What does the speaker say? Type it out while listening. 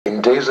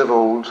days of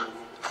old,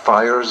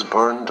 fires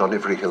burned on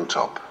every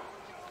hilltop.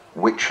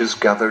 Witches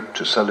gathered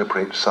to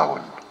celebrate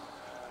Samhain,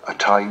 a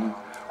time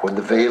when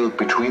the veil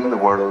between the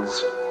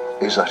worlds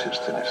is at its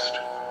thinnest.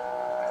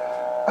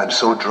 And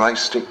so dry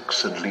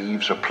sticks and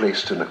leaves are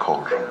placed in a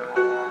cauldron.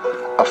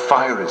 A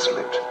fire is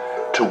lit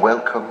to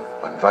welcome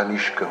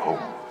Anvanishka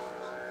home.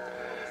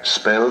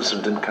 Spells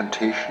and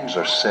incantations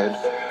are said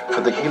for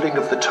the healing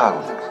of the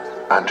town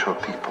and her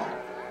people.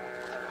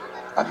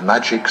 A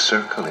magic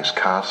circle is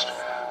cast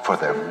for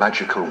their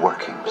magical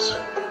workings.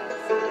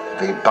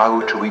 They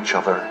bow to each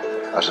other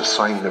as a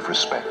sign of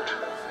respect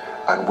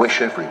and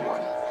wish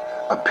everyone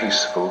a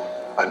peaceful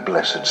and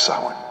blessed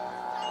Samhain.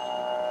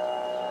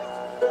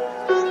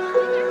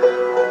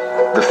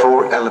 The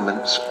four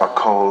elements are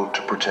called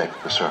to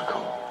protect the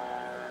circle.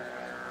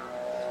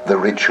 The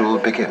ritual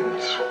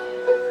begins.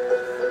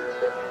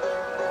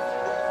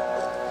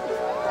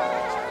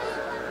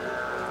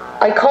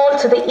 I call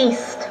to the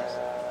east,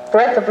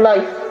 breath of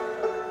life,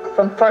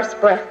 from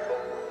first breath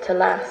to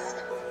last.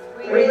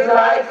 Breathe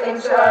life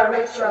into our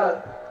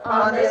ritual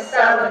on this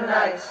Samhain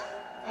night.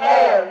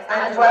 Hail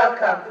and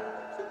welcome.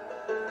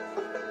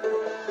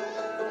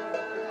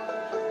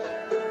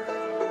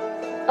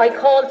 I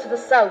call to the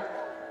south,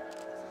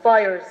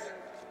 fires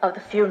of the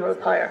funeral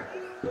pyre.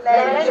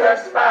 Lend your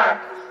spark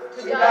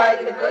to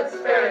guide the good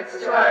spirits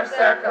to our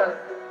circle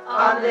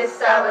on this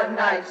Samhain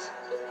night.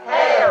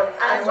 Hail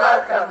and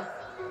welcome.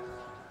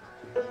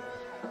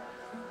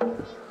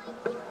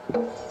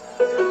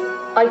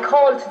 I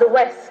call to the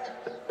west,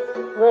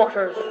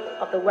 waters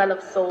of the well of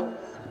souls.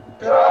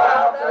 Draw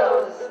out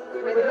those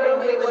with whom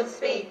we would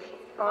speak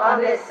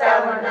on this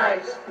Samhain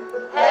night.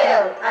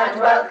 Hail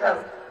and welcome.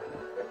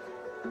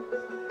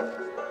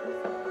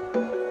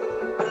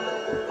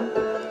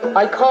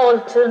 I call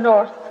to the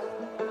north,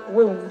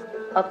 womb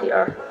of the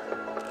earth.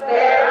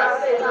 Bear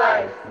us in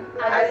life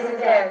as in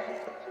death,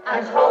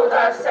 and hold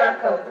our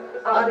circle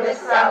on this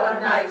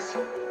Samhain night.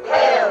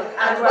 Hail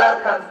and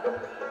welcome.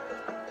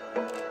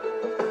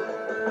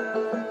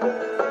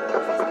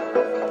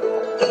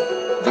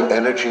 The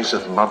energies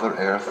of Mother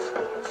Earth,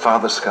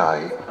 Father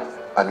Sky,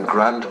 and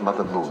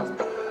Grandmother Moon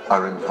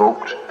are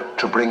invoked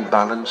to bring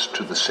balance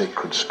to the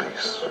sacred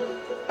space.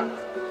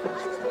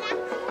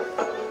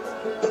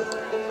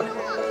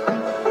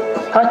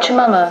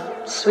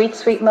 Pachamama, sweet,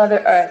 sweet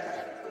Mother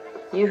Earth,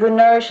 you who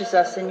nourishes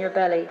us in your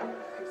belly,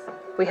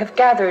 we have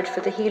gathered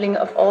for the healing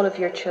of all of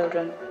your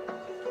children,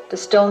 the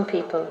stone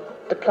people,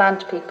 the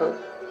plant people,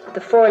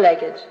 the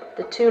four-legged,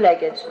 the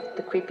two-legged,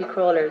 the creepy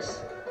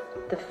crawlers,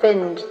 the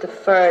finned, the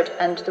furred,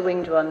 and the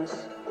winged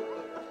ones,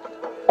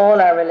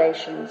 all our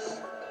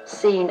relations,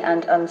 seen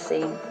and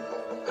unseen.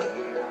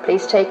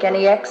 Please take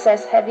any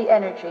excess heavy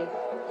energy,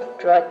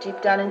 draw it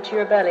deep down into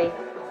your belly,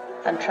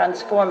 and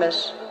transform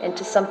it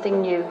into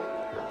something new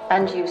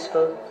and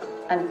useful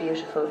and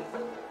beautiful.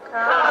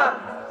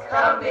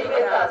 Come be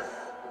with us.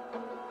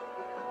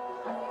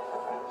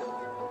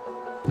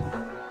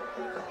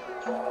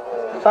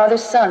 Father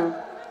Sun,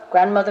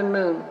 Grandmother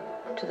Moon,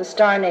 to the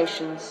star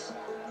nations,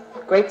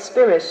 Great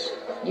Spirit,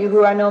 you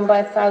who are known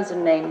by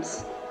 1,000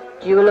 names,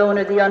 you alone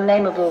are the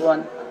unnameable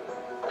one.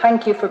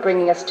 Thank you for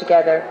bringing us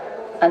together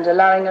and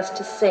allowing us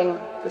to sing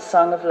the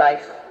song of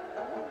life.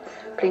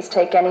 Please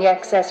take any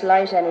excess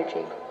light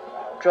energy,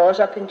 draw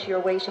it up into your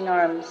waiting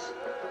arms,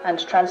 and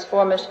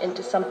transform it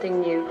into something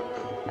new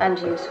and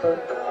useful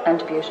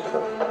and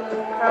beautiful.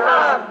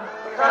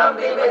 Come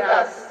be with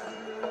us.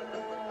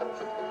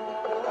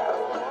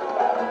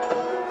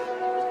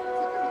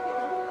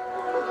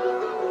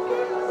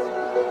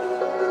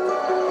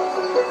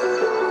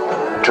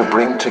 To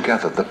bring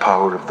together the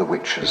power of the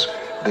witches,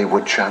 they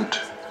would chant,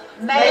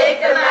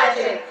 Make the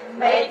magic,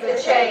 make the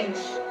change.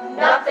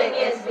 Nothing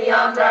is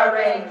beyond our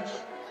range.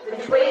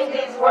 Between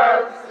these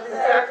worlds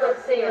the circle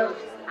sealed,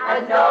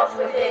 and naught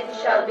within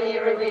shall be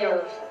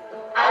revealed.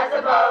 As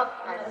above,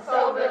 and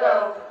so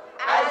below,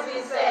 as we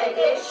say,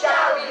 it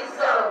shall be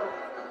so.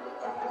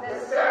 The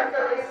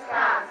circle is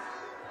cast,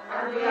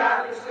 and we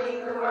are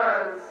between the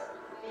worlds,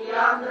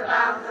 beyond the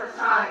bounds of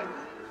time,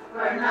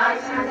 where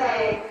night and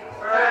day,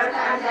 birth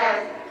and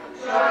death,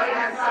 joy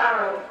and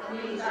sorrow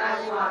meet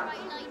as one.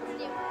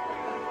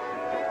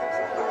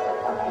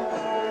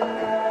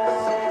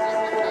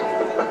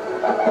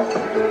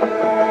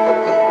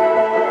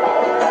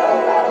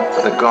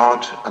 The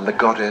god and the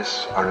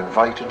goddess are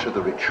invited to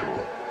the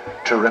ritual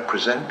to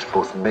represent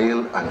both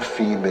male and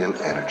female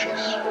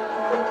energies.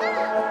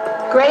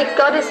 Great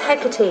Goddess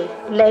Hecate,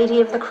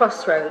 Lady of the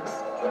Crossroads,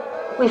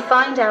 we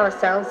find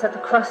ourselves at the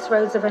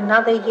crossroads of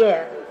another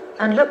year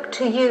and look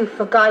to you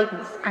for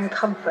guidance and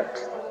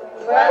comfort.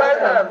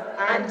 Welcome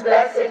and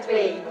blessed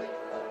be.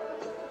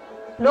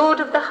 Lord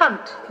of the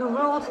hunt, who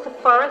rules the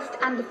forest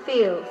and the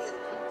fields,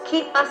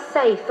 keep us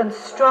safe and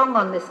strong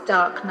on this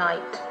dark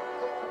night.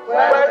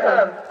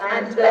 Welcome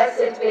and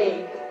blessed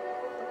be.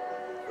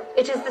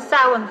 It is the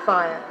Samhain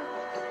fire.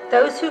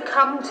 Those who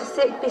come to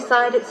sit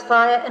beside its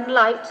fire in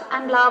light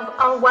and love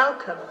are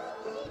welcome.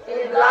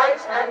 In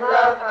light and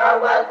love are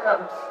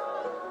welcome.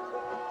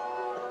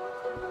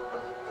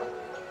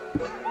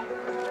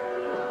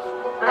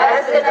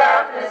 the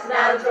darkness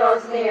now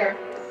draws near,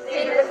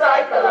 see the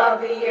cycle of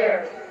the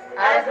year.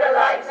 As the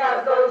light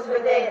now goes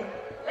within,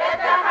 let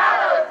the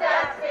Hallows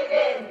dance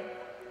begin.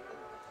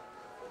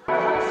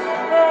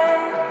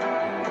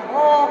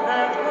 All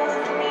that was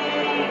to be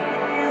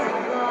is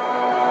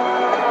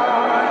gone.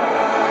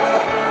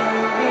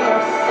 The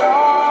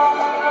song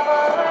of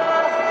a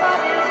love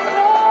that is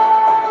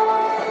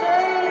gone,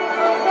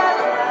 sails at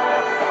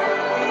last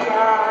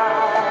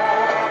behind.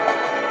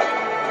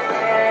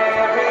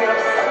 Mary of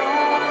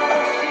Soul,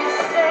 she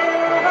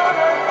sailed on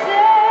a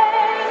day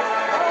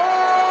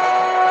over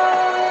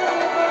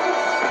the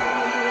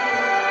sea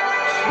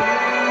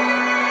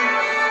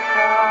to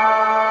sky.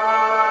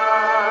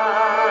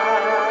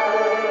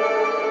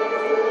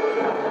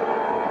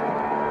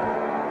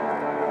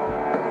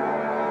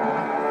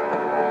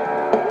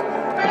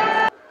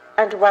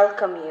 And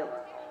welcome you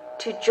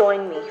to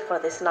join me for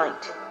this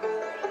night.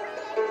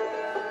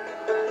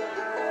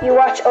 You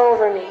watch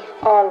over me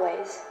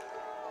always.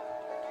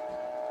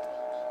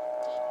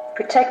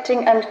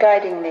 protecting and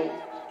guiding me,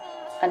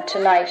 and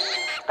tonight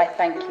I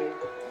thank you.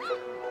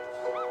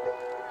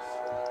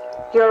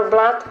 Your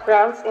blood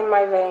runs in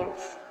my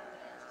veins.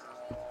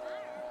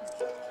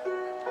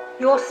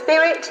 Your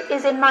spirit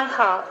is in my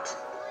heart.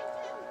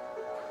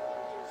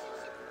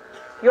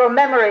 Your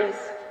memories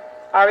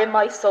are in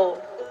my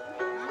soul.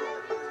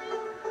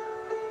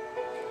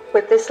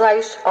 With this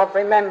light of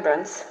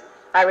remembrance,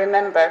 I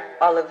remember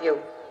all of you.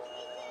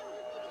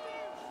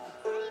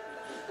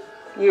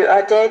 You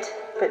are dead,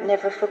 but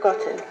never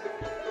forgotten.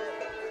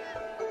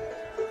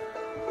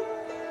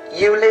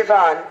 You live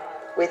on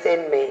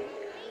within me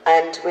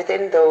and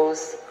within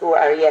those who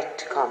are yet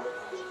to come.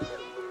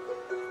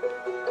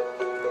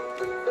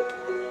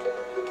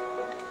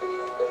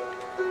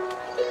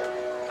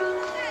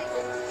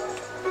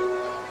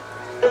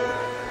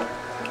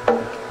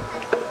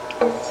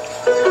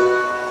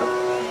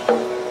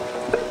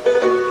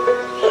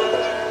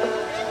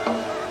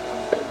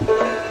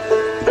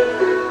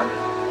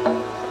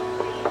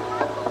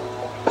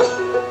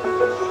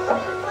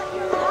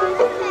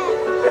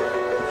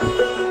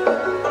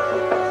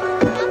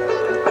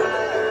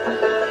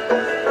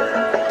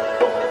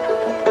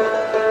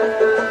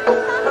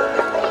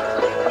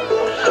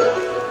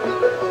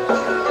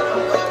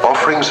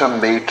 Offerings are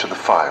made to the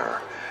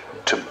fire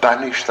to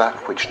banish that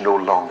which no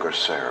longer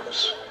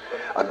serves,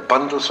 and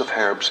bundles of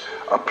herbs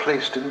are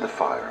placed in the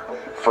fire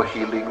for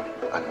healing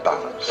and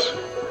balance.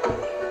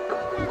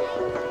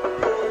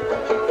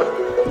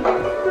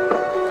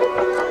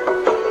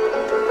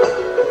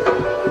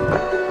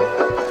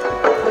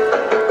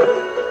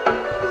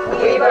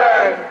 We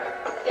burn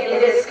in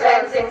this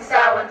cleansing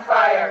Samhain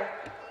fire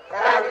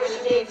that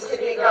which needs to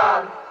be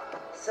gone,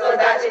 so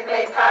that it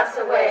may pass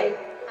away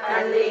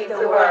and leave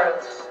the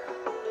world.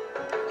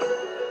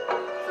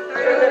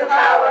 Through the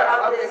power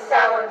of this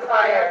Samhain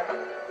fire,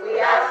 we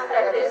ask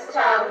that this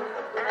town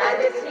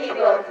and its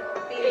people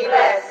be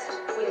blessed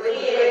with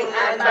healing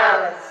and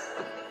balance.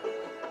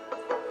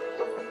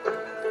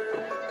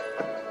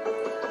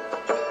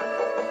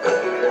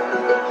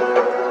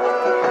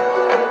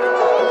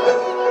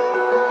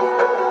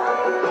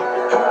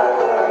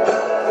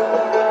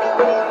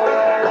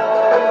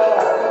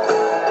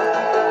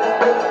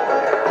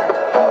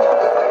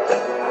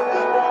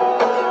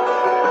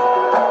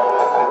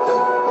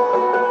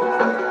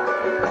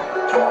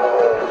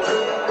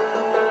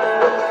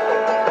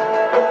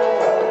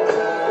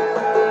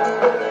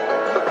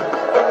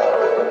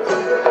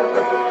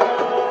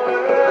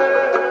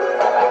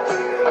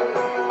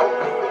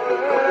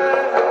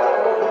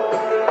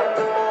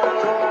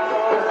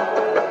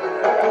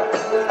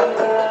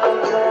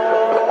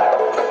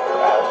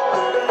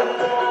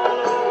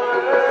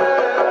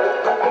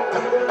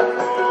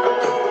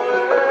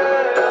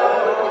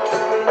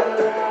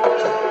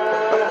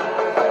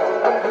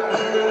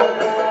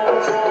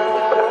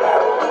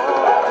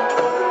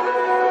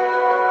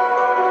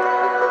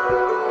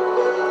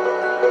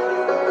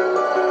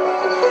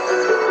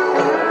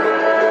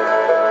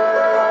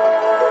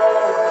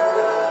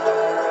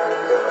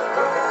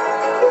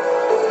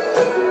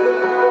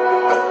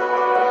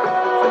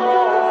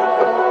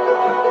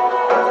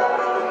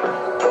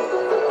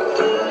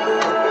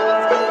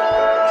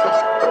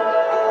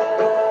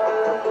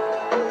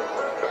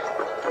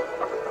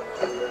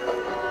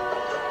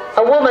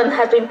 A woman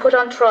has been put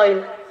on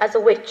trial as a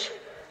witch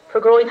for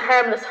growing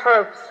harmless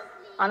herbs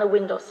on a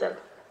windowsill.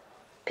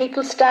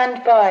 People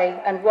stand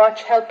by and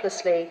watch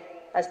helplessly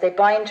as they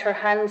bind her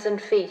hands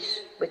and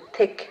feet with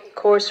thick,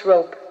 coarse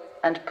rope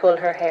and pull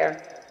her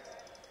hair.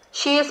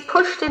 She is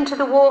pushed into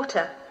the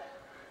water.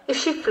 If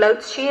she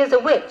floats, she is a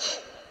witch,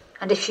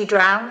 and if she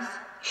drowns,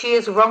 she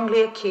is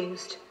wrongly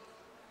accused.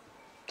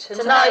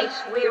 Tonight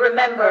we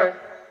remember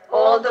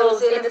all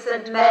those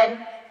innocent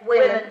men,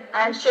 women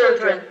and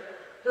children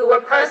who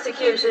were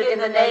persecuted in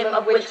the name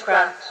of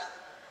witchcraft.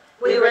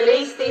 We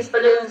release these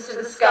balloons to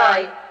the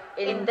sky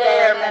in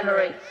their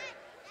memory.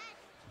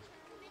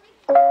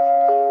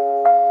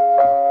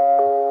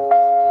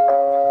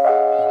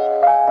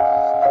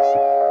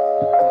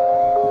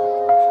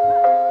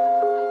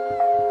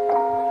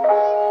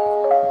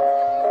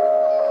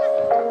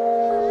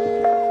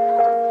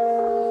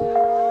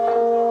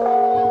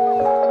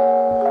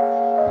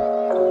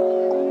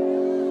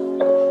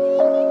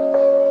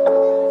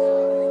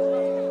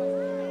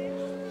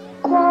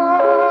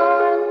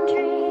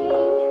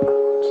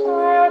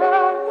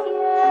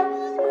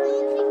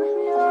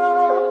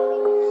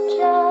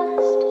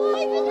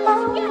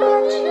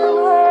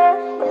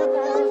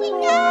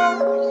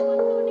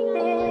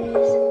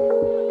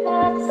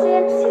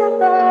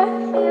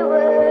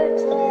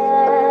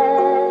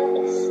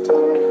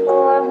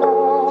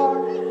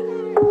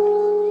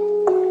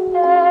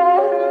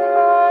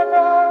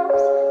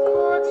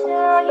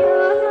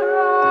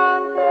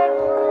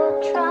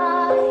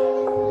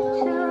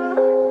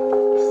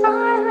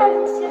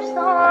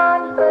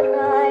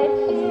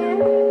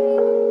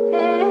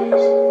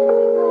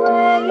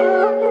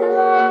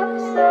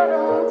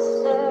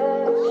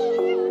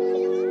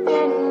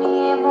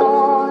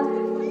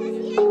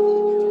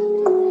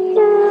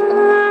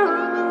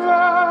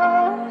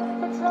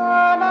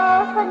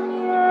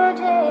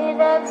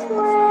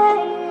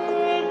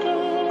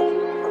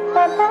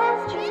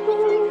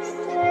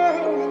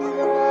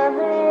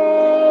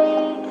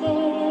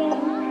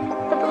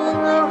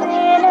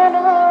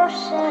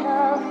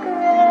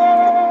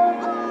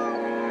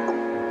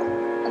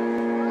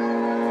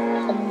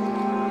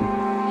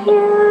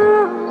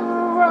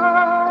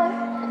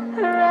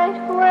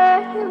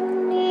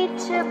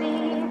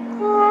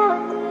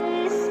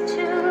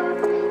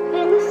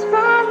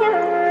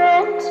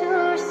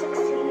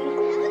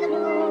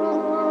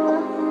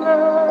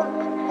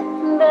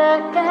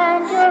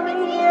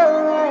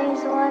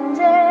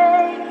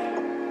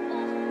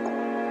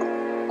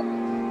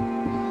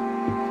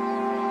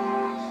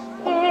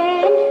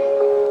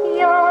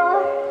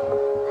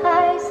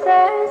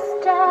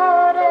 there's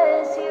doubt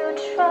as you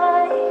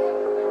try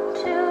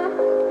to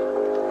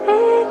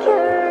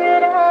figure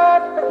it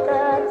out, but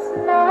that's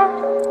not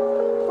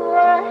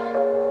what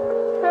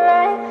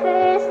life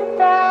is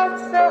about.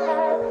 So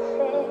have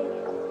faith,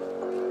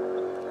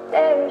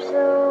 there's a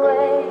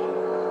way.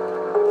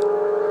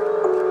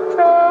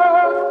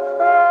 Though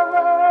the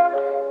world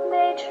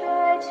may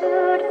try to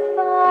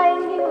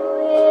define you,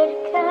 it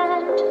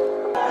can't.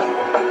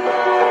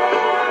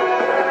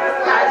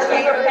 As we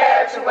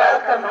prepare to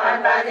welcome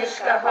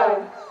Anvanishka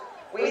home,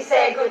 we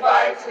say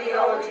goodbye to the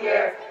old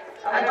year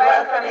and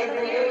welcome in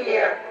the new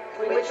year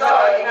with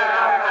joy in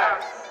our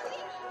hearts.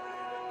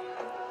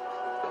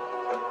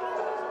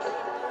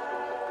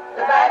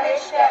 The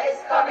Vanishka is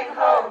coming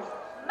home.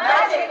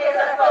 Magic is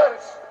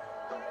afoot.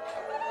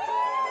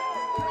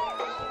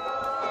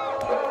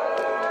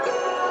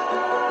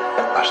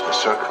 As the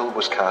circle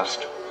was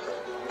cast,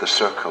 the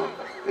circle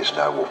is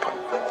now open.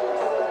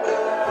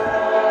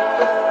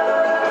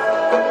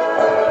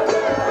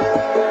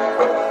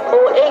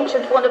 O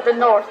ancient one of the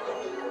north,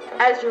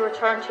 as you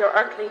return to your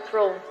earthly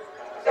throne,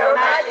 Your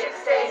magic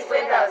stays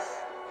with us.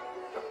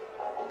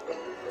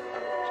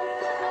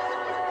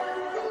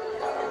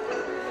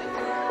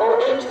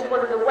 O ancient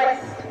one of the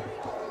west,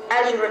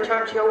 as you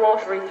return to your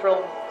watery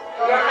throne,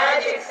 Your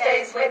magic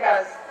stays with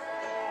us.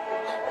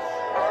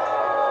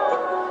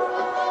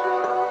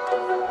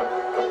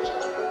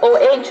 O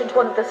ancient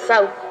one of the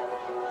south,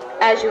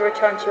 as you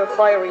return to your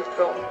fiery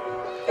throne,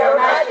 Your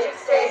magic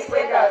stays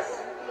with us.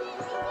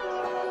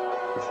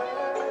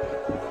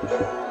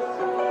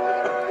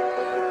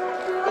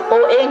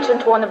 O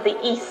ancient one of the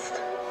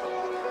east,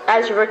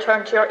 as you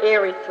return to your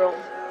airy throne,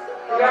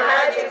 Your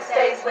magic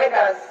stays with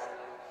us.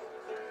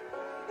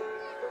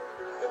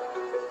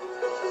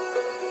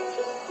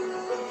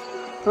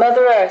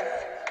 Mother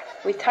Earth,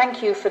 we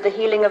thank you for the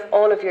healing of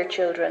all of your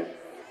children,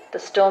 the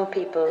stone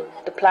people,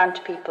 the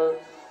plant people,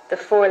 the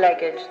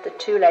four-legged, the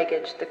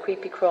two-legged, the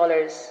creepy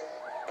crawlers,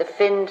 the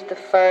finned, the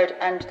furred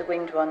and the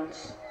winged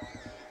ones,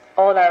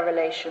 all our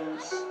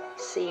relations,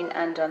 seen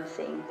and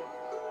unseen.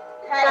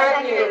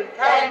 Thank you,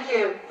 thank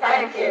you,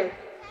 thank you.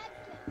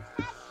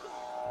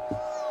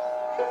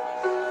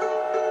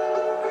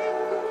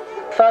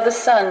 Father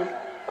Sun,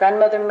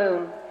 Grandmother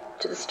Moon,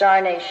 to the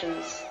star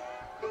nations,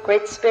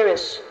 Great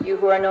Spirit, you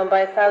who are known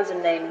by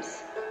 1,000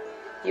 names,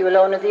 you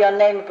alone are the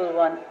unnameable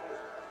one,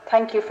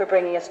 thank you for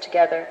bringing us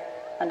together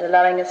and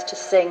allowing us to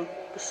sing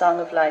the song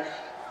of life.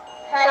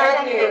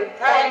 Thank you,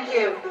 thank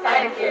you,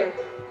 thank you.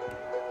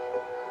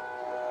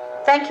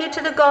 Thank you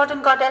to the God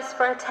and Goddess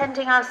for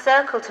attending our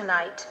circle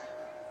tonight.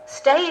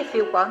 Stay if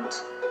you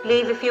want,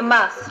 leave if you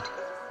must.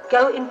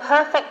 Go in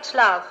perfect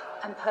love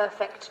and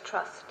perfect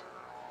trust.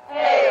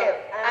 Hail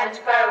and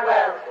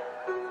farewell.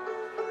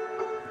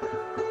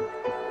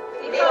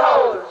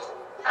 Behold,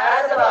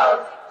 as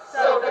above,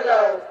 so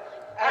below,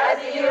 as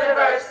the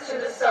universe to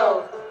the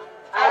soul,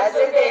 as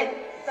within,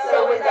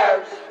 so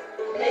without.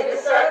 May the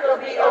circle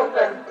be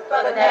open,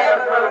 but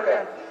never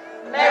broken.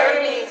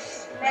 Merry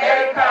meet,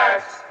 merry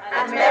part,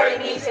 and merry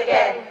meet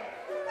again.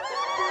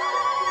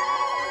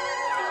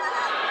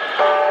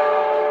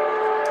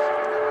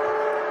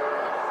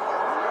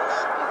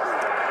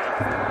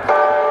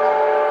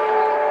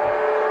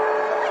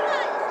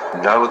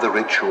 Now the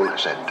ritual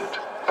has ended.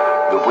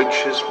 The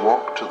witches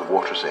walk to the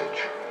water's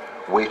edge,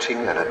 waiting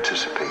in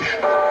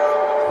anticipation.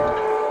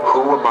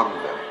 Who among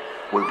them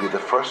will be the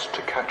first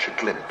to catch a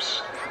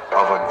glimpse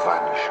of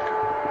Anvanishka?